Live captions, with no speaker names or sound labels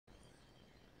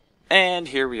And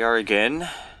here we are again,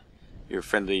 your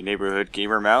friendly neighborhood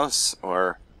gamer mouse,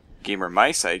 or gamer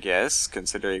mice, I guess,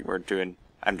 considering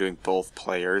I'm doing both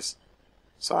players,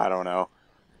 so I don't know.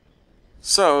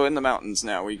 So, in the mountains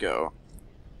now we go.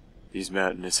 These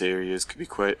mountainous areas can be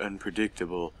quite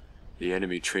unpredictable. The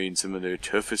enemy trains some of their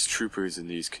toughest troopers in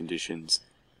these conditions.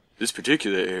 This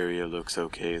particular area looks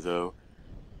okay, though.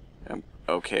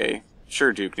 Okay.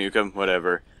 Sure, Duke Nukem,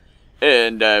 whatever.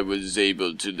 And I was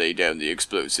able to lay down the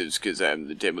explosives because I'm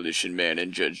the Demolition Man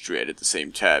and Judge Dredd at the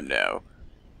same time now.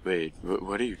 Wait,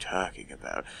 what are you talking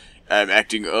about? I'm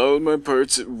acting all my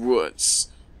parts at once.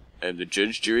 I'm the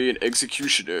judge, jury, and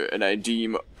executioner, and I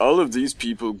deem all of these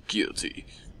people guilty.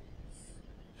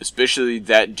 Especially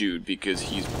that dude, because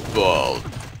he's bald.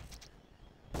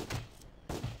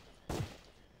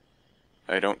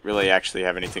 I don't really actually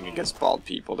have anything against bald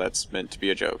people. That's meant to be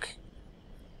a joke.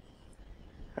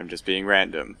 I'm just being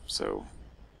random, so...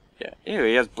 yeah. Ew,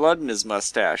 he has blood in his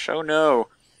mustache. Oh no!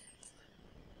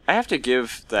 I have to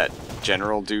give that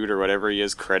general dude, or whatever he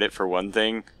is, credit for one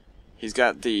thing. He's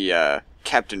got the,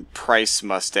 Captain Price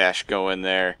mustache going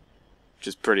there, which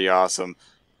is pretty awesome.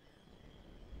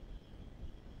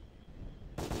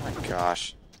 Oh my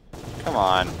gosh. Come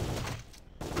on.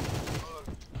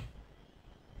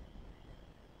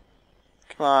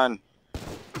 Come on.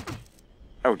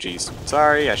 Oh jeez.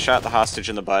 Sorry, I shot the hostage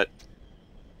in the butt.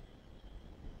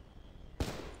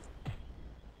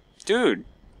 Dude!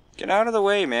 Get out of the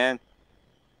way, man.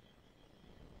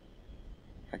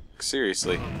 Like,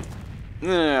 seriously.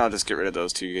 I'll just get rid of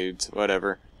those two dudes.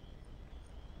 Whatever.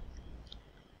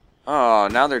 Oh,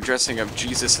 now they're dressing up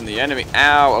Jesus and the enemy.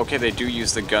 Ow! Okay, they do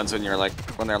use the guns when they're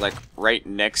like right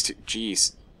next to...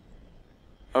 jeez.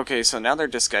 Okay, so now they're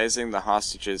disguising the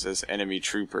hostages as enemy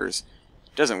troopers.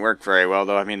 Doesn't work very well,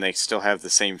 though. I mean, they still have the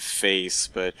same face,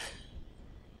 but...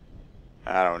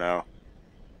 I don't know.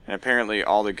 And apparently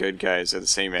all the good guys are the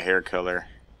same hair color.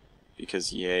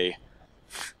 Because yay.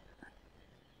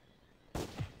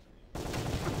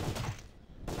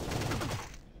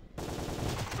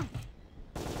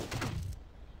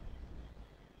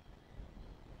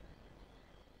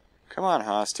 Come on,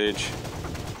 hostage.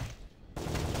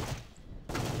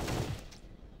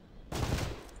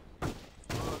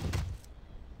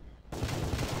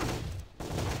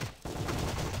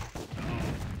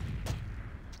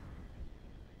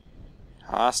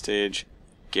 Hostage.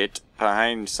 Get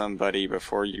behind somebody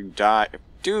before you die.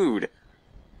 Dude!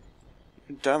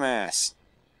 You dumbass.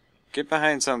 Get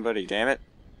behind somebody, damn it.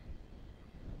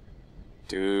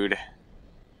 Dude.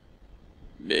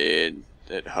 Man,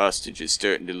 that hostage is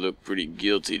starting to look pretty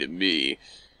guilty to me.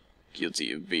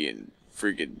 Guilty of being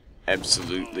friggin'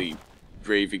 absolutely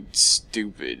raving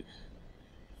stupid.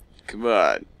 Come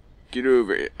on. Get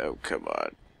over it. Oh, come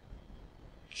on.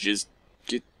 Just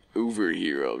get over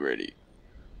here already.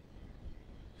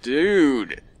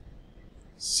 Dude!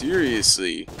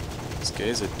 Seriously. This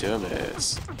guy's a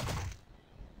dumbass.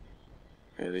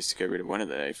 At least I got rid of one of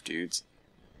the knife dudes.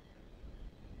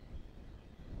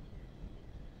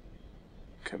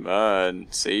 Come on.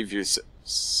 Save your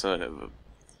son of a...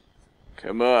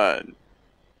 come on.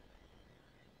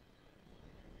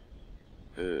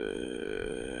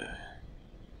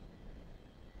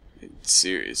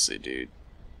 Seriously, dude.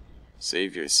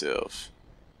 Save yourself.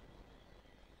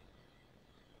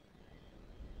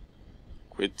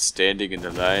 Quit standing in the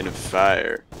line of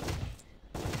fire.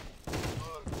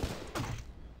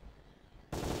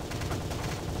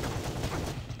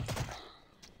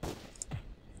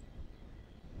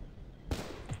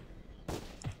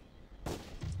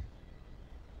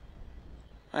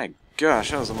 My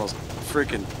gosh, that was the most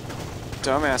freaking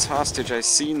dumbass hostage I've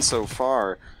seen so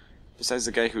far. Besides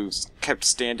the guy who kept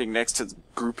standing next to the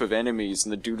group of enemies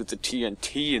and the dude with the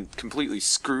TNT and completely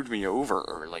screwed me over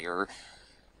earlier.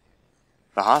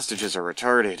 The hostages are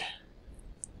retarded.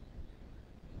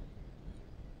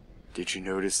 Did you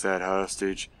notice that,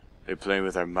 hostage? They're playing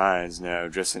with our minds now,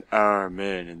 dressing our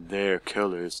men in their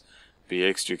colors. Be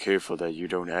extra careful that you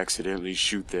don't accidentally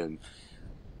shoot them.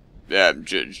 I'm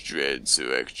Judge Dredd,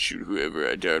 so I can shoot whoever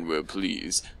I darn well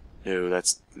please. No,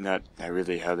 that's not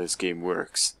really how this game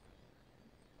works.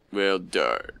 Well,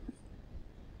 darn.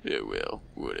 Yeah, well,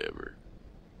 whatever.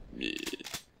 Yeah.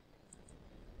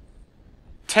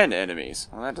 10 enemies.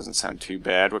 Well, that doesn't sound too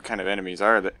bad. What kind of enemies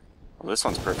are they? Well, this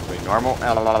one's perfectly normal.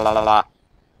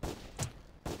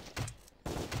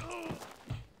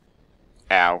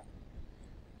 Ow.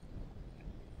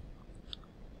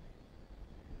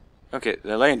 Okay,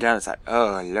 they're laying down. It's like,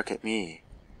 oh, look at me.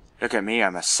 Look at me,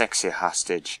 I'm a sexy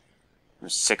hostage. I'm a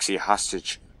sexy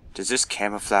hostage. Does this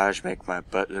camouflage make my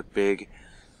butt look big?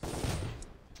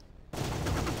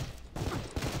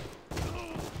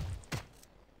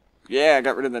 Yeah, I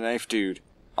got rid of the knife dude.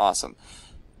 Awesome.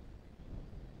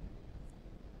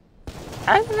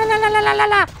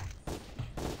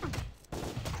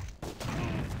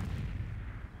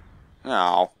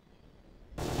 Oh.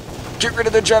 Get rid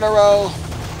of the general!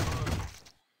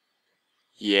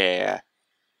 Yeah.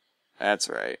 That's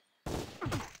right.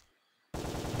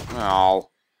 Oh.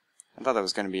 I thought that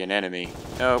was going to be an enemy.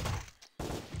 Nope.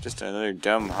 Just another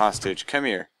dumb hostage. Come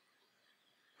here.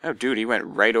 Oh, dude, he went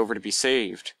right over to be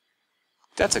saved.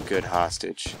 That's a good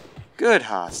hostage. Good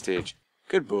hostage.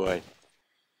 Good boy.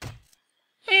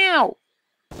 Ow!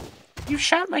 You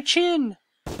shot my chin!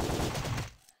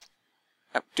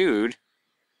 Oh, dude.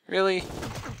 Really?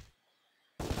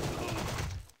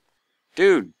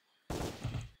 Dude!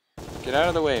 Get out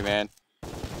of the way, man.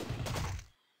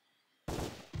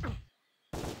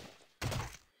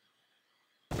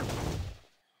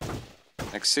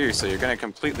 Like, seriously, you're gonna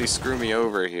completely screw me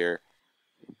over here.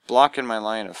 Blocking my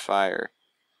line of fire.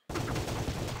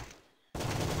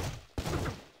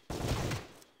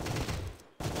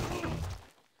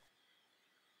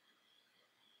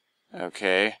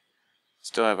 Okay.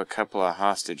 Still have a couple of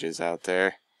hostages out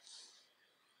there.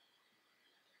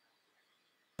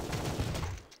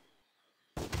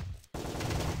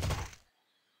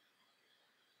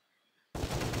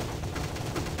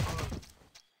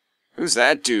 Who's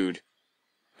that dude?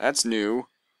 That's new.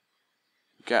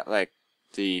 Got, like,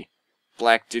 the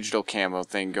black digital camo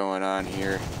thing going on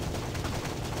here.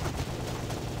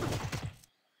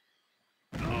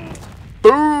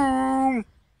 Boom!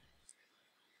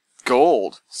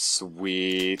 Gold.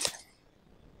 Sweet.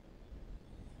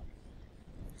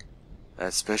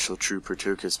 That special trooper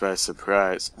took us by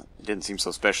surprise. It didn't seem so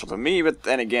special to me, but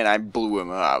then again, I blew him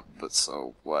up. But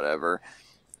so, whatever.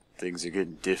 Things are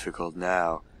getting difficult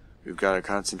now. We've got to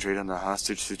concentrate on the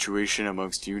hostage situation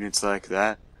amongst units like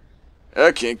that.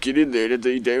 I can't get in there to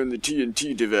lay down the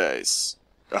TNT device.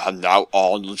 Now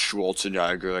Arnold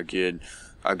Schwarzenegger again.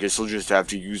 I guess I'll just have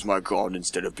to use my gun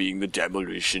instead of being the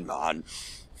demolition man.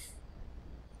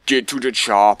 Get to the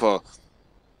chopper.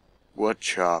 What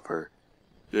chopper?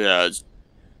 Yeah,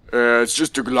 it's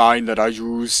just a line that I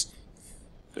use.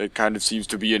 It kind of seems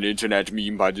to be an internet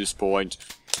meme by this point.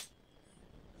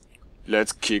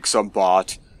 Let's kick some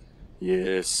butt.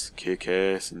 Yes, kick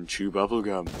ass and chew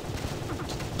bubblegum.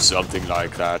 Something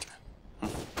like that.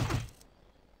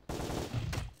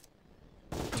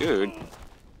 Dude.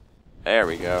 There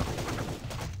we go.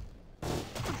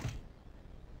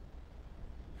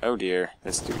 Oh dear,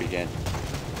 let's do it again.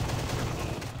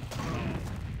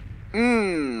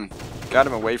 Got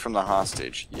him away from the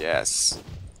hostage. Yes.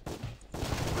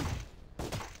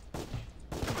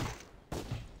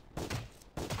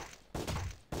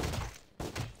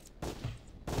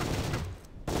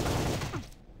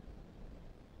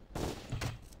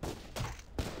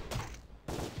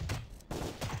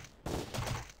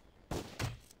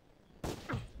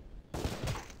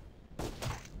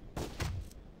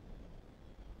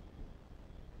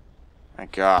 My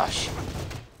gosh.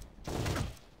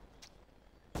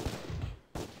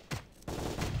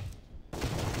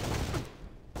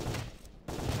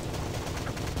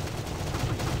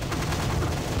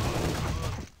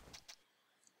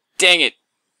 Dang it!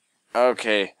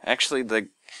 Okay, actually the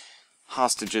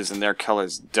hostages and their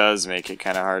colors does make it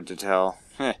kind of hard to tell.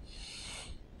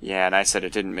 Yeah, and I said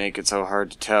it didn't make it so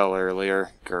hard to tell earlier.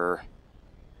 Grr.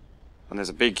 When there's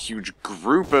a big, huge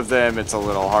group of them, it's a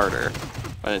little harder.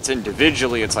 When it's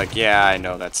individually, it's like, yeah, I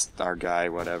know that's our guy,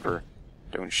 whatever.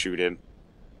 Don't shoot him.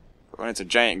 But when it's a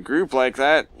giant group like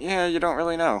that, yeah, you don't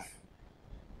really know.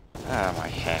 Ah, my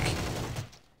heck.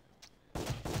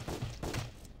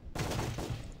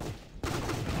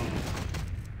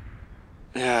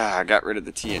 Yeah, I got rid of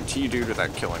the TNT dude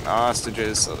without killing the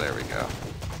hostages, so there we go.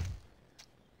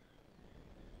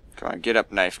 Come on, get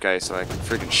up, knife guy, so I can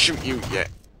freaking shoot you. Yeah.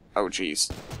 Oh,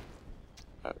 jeez.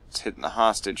 It's hitting the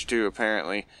hostage, too,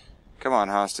 apparently. Come on,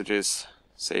 hostages.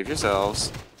 Save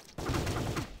yourselves.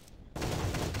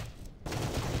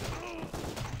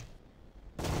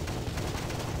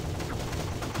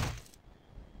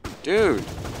 Dude!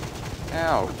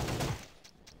 Ow.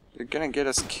 You're gonna get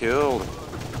us killed.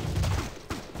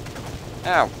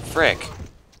 Ow, frick.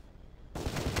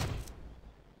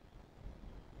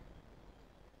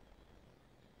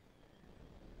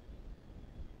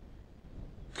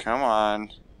 Come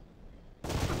on.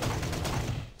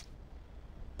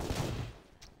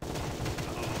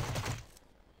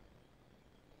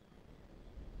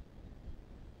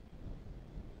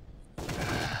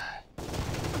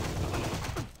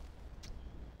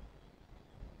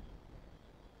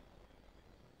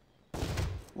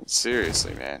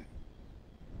 Seriously, man.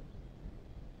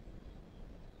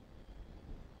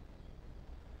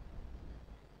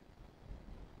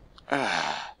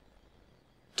 Ah,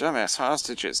 dumbass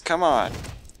hostages, come on!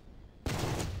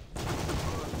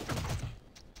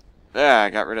 Ah, I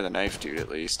got rid of the knife dude at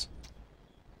least.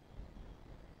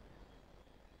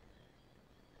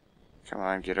 Come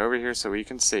on, get over here so we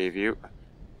can save you.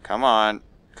 Come on.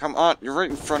 Come on, you're right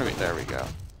in front of me. There we go.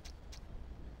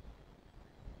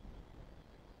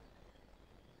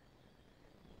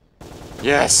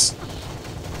 Yes!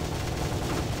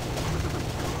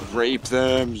 Rape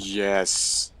them,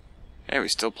 yes. Hey, we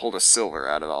still pulled a silver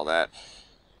out of all that.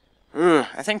 Ugh,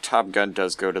 I think Top Gun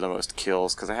does go to the most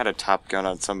kills, because I had a Top Gun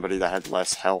on somebody that had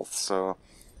less health, so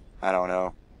I don't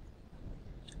know.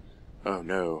 Oh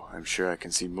no, I'm sure I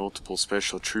can see multiple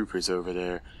special troopers over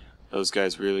there. Those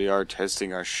guys really are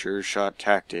testing our sure-shot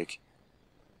tactic.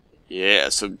 Yeah,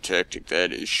 some tactic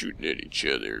that is, shooting at each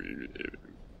other.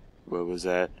 What was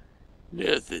that?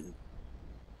 Nothing.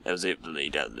 I was able to lay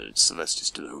down the Sylvester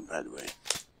Stallone, by the way.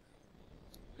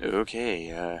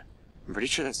 Okay, I'm pretty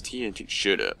sure that's TNT.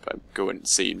 Shut up, I'm going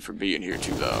insane for being here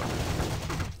too long.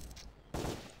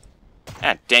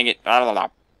 Ah, dang it. Blah, blah, blah.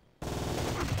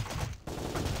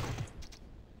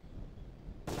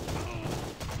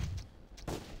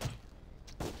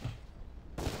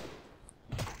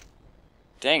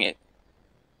 Dang it.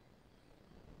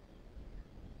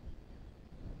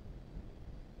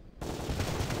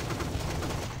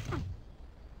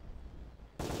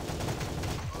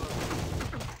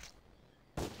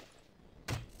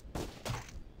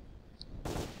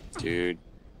 Dude,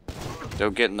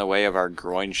 don't get in the way of our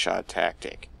groin shot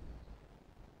tactic.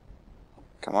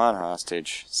 Come on,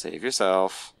 hostage. Save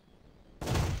yourself.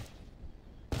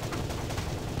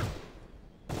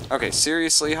 Okay,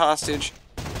 seriously, hostage?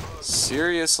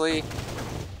 Seriously?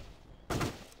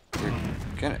 You're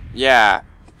gonna... Yeah,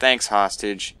 thanks,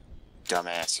 hostage.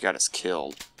 Dumbass, you got us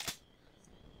killed.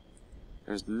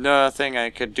 There's nothing I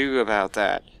could do about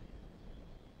that.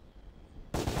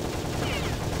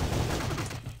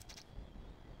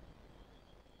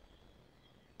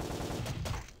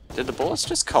 Did the bullets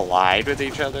just collide with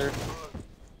each other?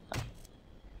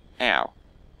 Ow.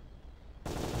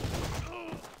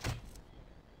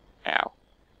 Ow.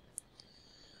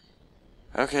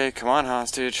 Okay, come on,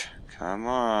 hostage. Come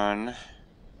on.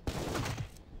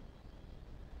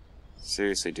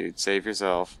 Seriously, dude, save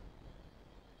yourself.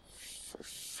 For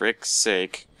frick's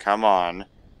sake, come on.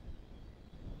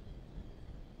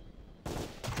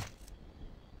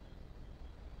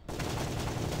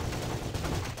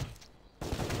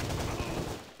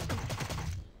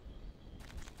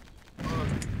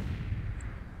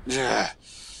 Ugh.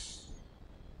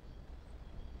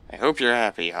 I hope you're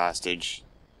happy, hostage.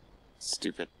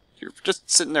 Stupid. You're just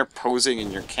sitting there posing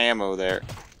in your camo there.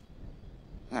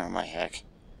 Oh, my heck.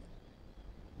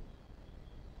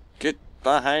 Get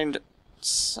behind...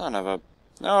 Son of a...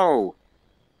 No!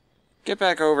 Get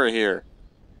back over here.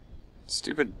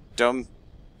 Stupid, dumb...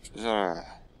 Ugh.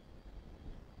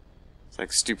 It's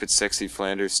like stupid, sexy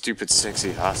Flanders, stupid,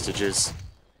 sexy hostages.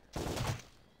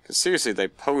 Because seriously, they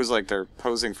pose like they're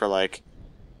posing for, like...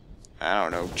 I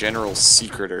don't know, General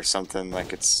Secret or something.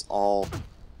 Like it's all...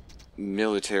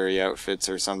 military outfits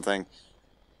or something.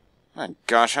 My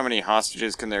gosh, how many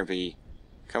hostages can there be?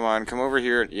 Come on, come over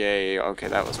here. Yay, okay,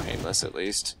 that was painless at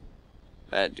least.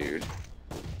 That dude.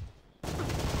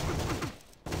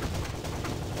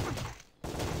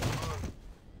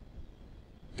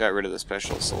 Got rid of the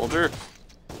special soldier.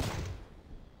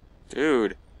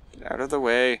 Dude, get out of the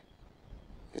way.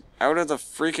 Get out of the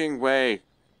freaking way.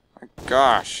 My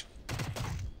gosh.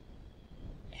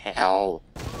 Hell.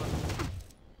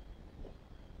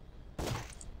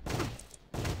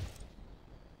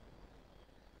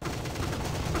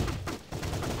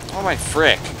 Oh my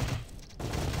frick.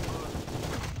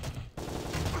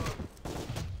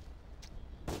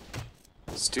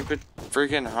 Stupid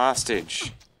friggin'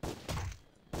 hostage.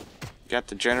 Got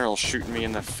the general shooting me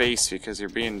in the face because you're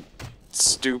being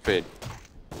stupid.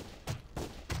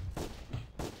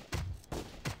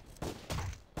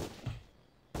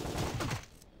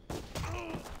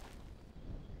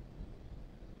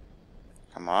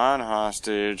 Come on,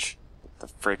 hostage. Get the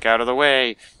frick out of the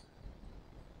way.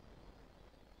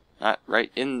 Not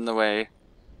right in the way.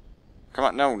 Come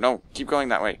on, no, no, keep going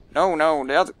that way. No, no,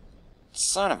 the other...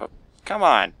 Son of a... Come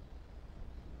on.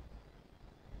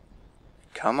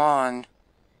 Come on.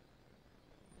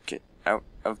 Get out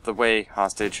of the way,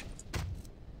 hostage.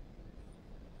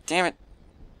 Damn it.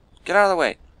 Get out of the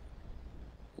way.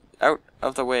 Out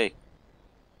of the way.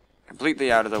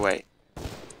 Completely out of the way.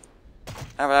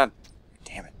 How about...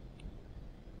 Damn it.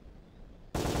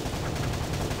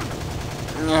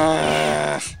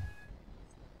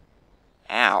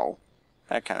 Ow.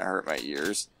 That kind of hurt my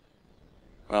ears.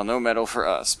 Well, no medal for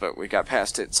us, but we got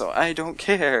past it, so I don't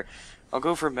care. I'll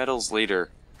go for medals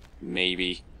later.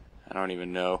 Maybe. I don't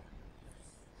even know.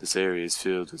 This area is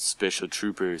filled with special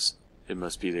troopers. It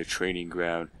must be their training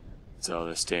ground. It's all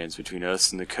that stands between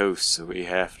us and the coast, so we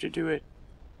have to do it.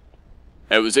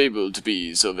 I was able to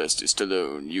be Sylvester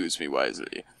Stallone. Use me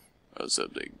wisely. Or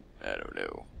something. I don't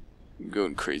know. I'm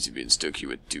going crazy being stuck here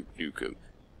with Duke Nukem.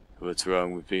 What's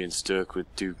wrong with being stuck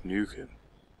with Duke Nukem?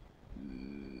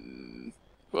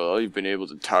 Well, all you've been able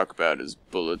to talk about is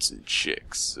bullets and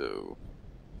chicks, so...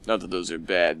 Not that those are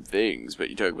bad things, but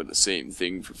you talk about the same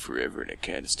thing for forever and it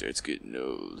kinda starts getting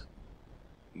old.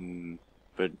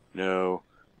 But no,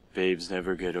 babes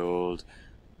never get old.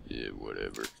 Yeah,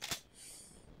 whatever.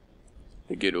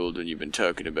 They get old when you've been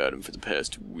talking about them for the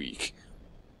past week.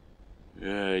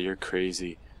 Yeah, you're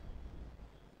crazy.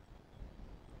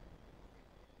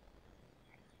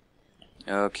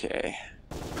 Okay.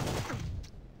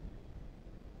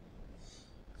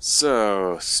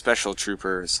 So, special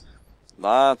troopers.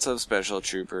 Lots of special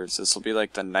troopers. This will be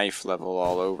like the knife level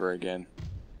all over again.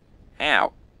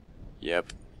 Ow!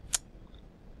 Yep.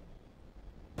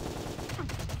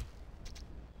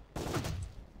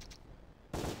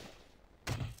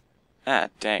 Ah,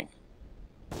 dang.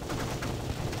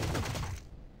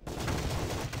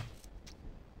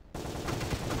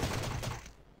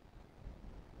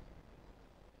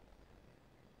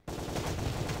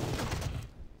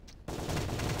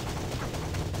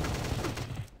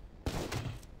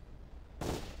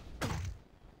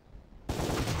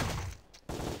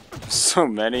 So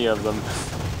many of them.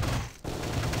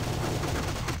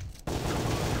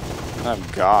 Oh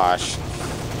gosh.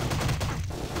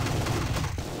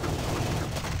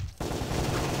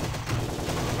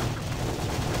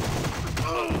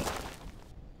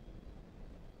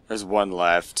 There's one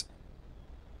left.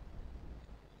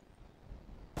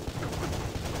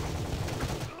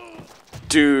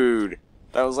 Dude,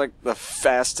 that was like the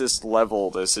fastest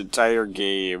level this entire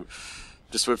game.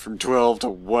 Just went from 12 to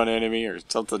 1 enemy or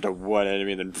something to 1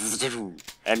 enemy, then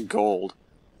and gold.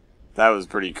 That was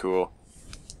pretty cool.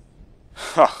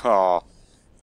 Haha.